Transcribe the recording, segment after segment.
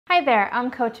Hi there, I'm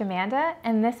Coach Amanda,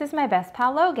 and this is my best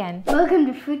pal Logan. Welcome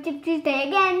to Food Tip Tuesday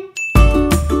again.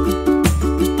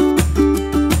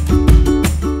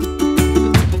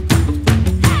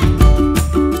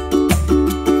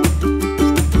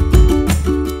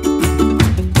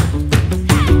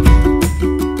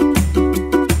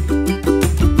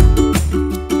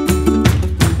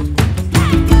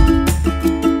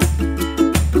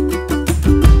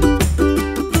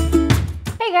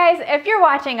 If you're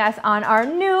watching us on our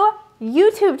new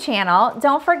YouTube channel,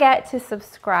 don't forget to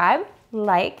subscribe,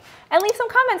 like, and leave some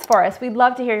comments for us. We'd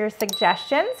love to hear your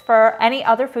suggestions for any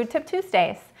other Food Tip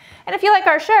Tuesdays. And if you like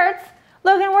our shirts,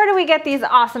 Logan, where do we get these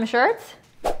awesome shirts?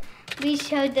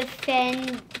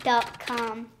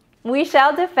 WeShallDefend.com.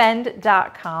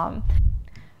 WeShallDefend.com.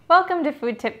 Welcome to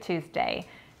Food Tip Tuesday.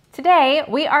 Today,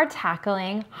 we are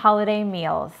tackling holiday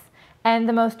meals. And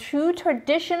the most true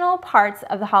traditional parts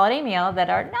of the holiday meal that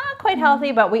are not quite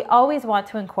healthy, but we always want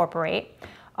to incorporate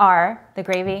are the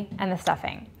gravy and the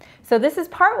stuffing. So this is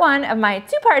part one of my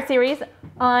two-part series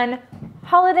on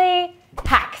holiday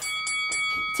hacks.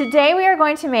 Today we are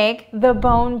going to make the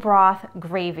bone broth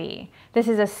gravy. This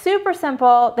is a super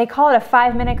simple, they call it a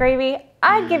 5-minute gravy.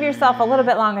 I'd give yourself a little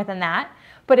bit longer than that,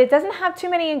 but it doesn't have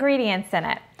too many ingredients in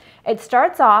it. It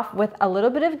starts off with a little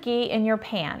bit of ghee in your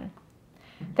pan.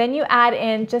 Then you add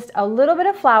in just a little bit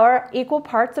of flour, equal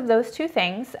parts of those two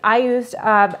things. I used,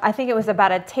 I think it was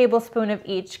about a tablespoon of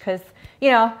each because,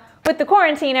 you know, with the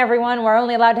quarantine, everyone, we're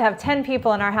only allowed to have 10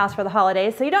 people in our house for the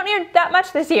holidays, so you don't need that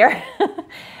much this year.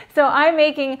 So I'm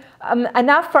making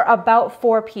enough for about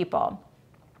 4 people.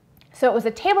 So it was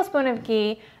a tablespoon of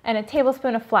ghee and a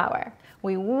tablespoon of flour.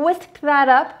 We whisked that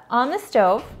up on the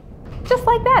stove, just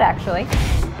like that actually.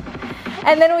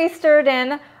 And then we stirred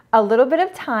in a little bit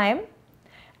of thyme,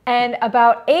 and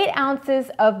about 8 ounces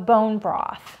of bone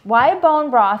broth. Why bone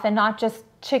broth and not just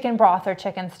chicken broth or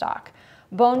chicken stock?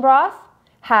 Bone broth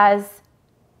has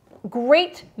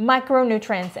great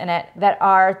micronutrients in it that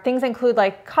are, things include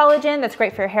like collagen, that's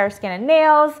great for your hair, skin, and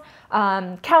nails.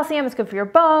 Calcium is good for your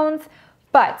bones.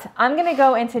 But I'm gonna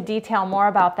go into detail more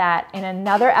about that in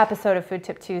another episode of Food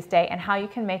Tip Tuesday and how you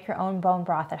can make your own bone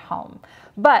broth at home.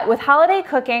 But with holiday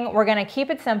cooking, we're gonna keep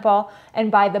it simple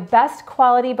and buy the best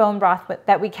quality bone broth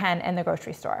that we can in the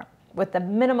grocery store with the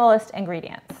minimalist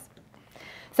ingredients.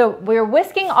 So we're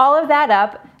whisking all of that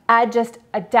up, add just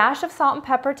a dash of salt and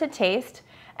pepper to taste,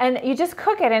 and you just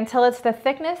cook it until it's the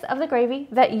thickness of the gravy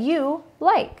that you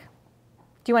like.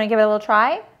 Do you wanna give it a little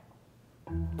try?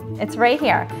 It's right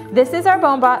here. This is our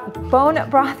bone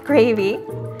broth gravy. Do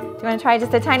you want to try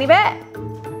just a tiny bit?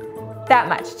 That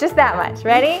much, just that much.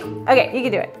 Ready? Okay, you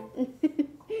can do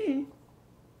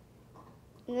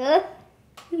it.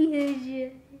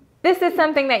 This is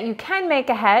something that you can make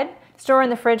ahead, store in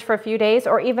the fridge for a few days,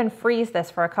 or even freeze this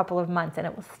for a couple of months, and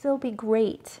it will still be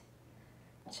great.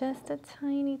 Just a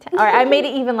tiny. All right, I made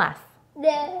it even less.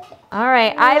 All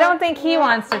right, I don't think he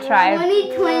wants to try.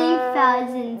 Only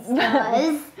 20,000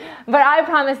 stars. But I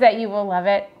promise that you will love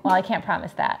it. Well, I can't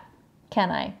promise that,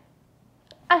 can I?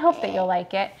 I hope that you'll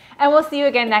like it. And we'll see you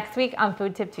again next week on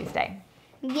Food Tip Tuesday.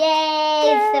 Yay!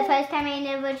 It's the first time I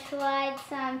never tried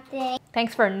something.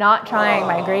 Thanks for not trying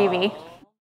my gravy.